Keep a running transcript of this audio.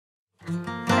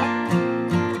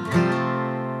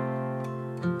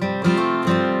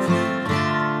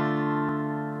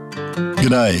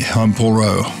G'day, I'm Paul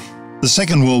Rowe. The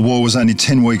Second World War was only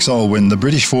 10 weeks old when the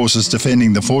British forces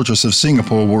defending the fortress of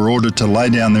Singapore were ordered to lay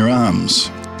down their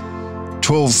arms.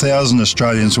 12,000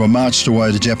 Australians were marched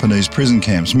away to Japanese prison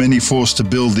camps, many forced to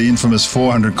build the infamous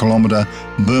 400-kilometre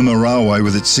Burma Railway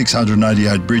with its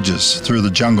 688 bridges through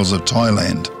the jungles of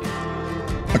Thailand.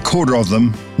 A quarter of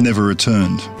them never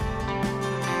returned.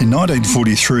 In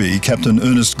 1943, Captain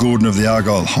Earnest Gordan of the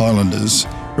Argyle Highlanders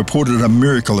reported a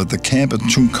miracle at the camp at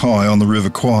Chung on the River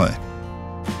Kwai.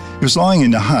 He was lying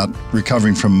in a hut,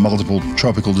 recovering from multiple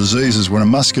tropical diseases, when a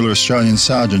muscular Australian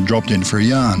sergeant dropped in for a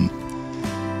yarn.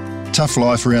 Tough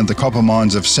life around the copper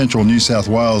mines of central New South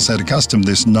Wales had accustomed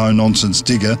this no-nonsense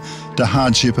digger to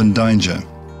hardship and danger.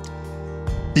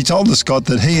 He told the Scot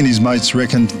that he and his mates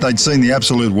reckoned they'd seen the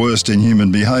absolute worst in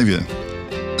human behaviour.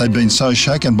 They'd been so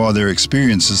shaken by their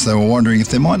experiences they were wondering if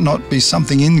there might not be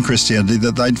something in Christianity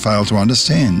that they'd failed to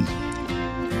understand.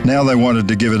 Now they wanted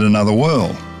to give it another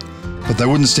whirl. But they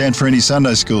wouldn't stand for any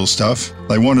Sunday school stuff.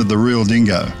 They wanted the real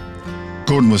dingo.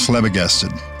 Gordon was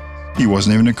flabbergasted. He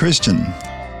wasn't even a Christian.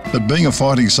 But being a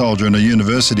fighting soldier and a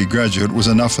university graduate was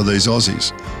enough for these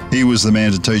Aussies. He was the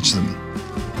man to teach them.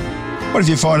 "What if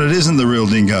you find it isn't the real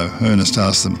dingo?" Ernest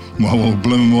asked them. Well,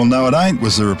 bloomin' well, no it ain't,"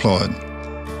 was the reply.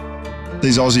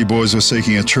 These Aussie boys were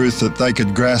seeking a truth that they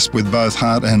could grasp with both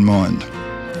heart and mind.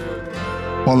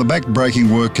 While the back-breaking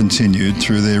work continued,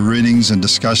 through their readings and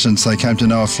discussions, they came to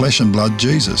know a flesh and blood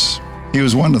Jesus. He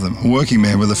was one of them, a working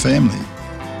man with a family.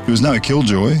 He was no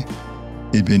killjoy.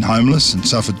 He'd been homeless and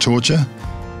suffered torture.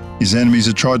 His enemies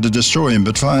had tried to destroy him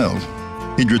but failed.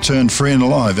 He'd returned free and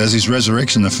alive, as his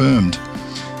resurrection affirmed.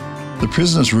 The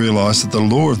prisoners realised that the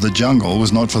law of the jungle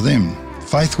was not for them.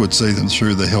 Faith would see them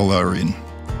through the hell they were in.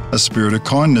 A spirit of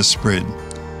kindness spread.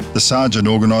 The sergeant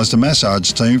organised a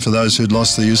massage team for those who'd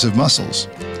lost the use of muscles.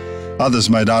 Others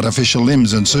made artificial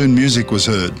limbs and soon music was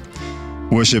heard.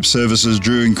 Worship services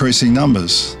drew increasing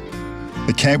numbers.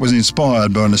 The camp was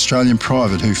inspired by an Australian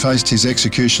private who faced his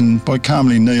execution by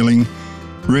calmly kneeling,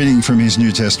 reading from his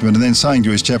New Testament and then saying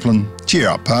to his chaplain, "Cheer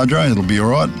up, Padre, it'll be all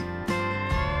right."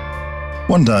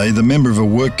 One day, the member of a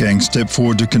work gang stepped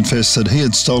forward to confess that he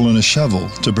had stolen a shovel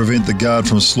to prevent the guard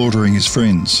from slaughtering his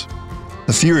friends.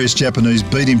 The furious Japanese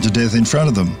beat him to death in front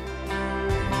of them.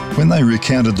 When they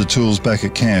recounted the tools back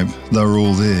at camp, they were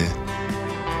all there.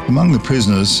 Among the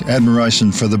prisoners,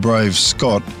 admiration for the brave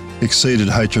Scot exceeded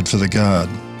hatred for the guard.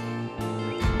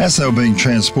 As they were being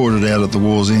transported out at the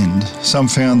war's end, some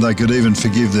found they could even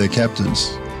forgive their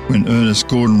captors. When Earnest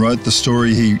Gordan wrote the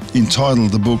story, he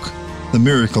entitled the book "The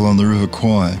Miracle on the River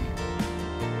Kwai."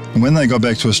 And when they got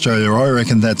back to Australia, I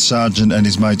reckon that sergeant and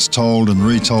his mates told and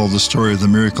retold the story of the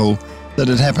miracle that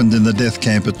had happened in the death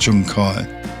camp at Chung.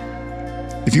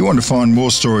 If you want to find more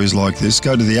stories like this,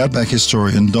 go to the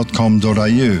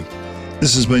outbackhistorian.com.au.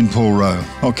 This has been Paul Rowe.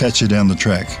 I'll catch you down the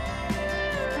track.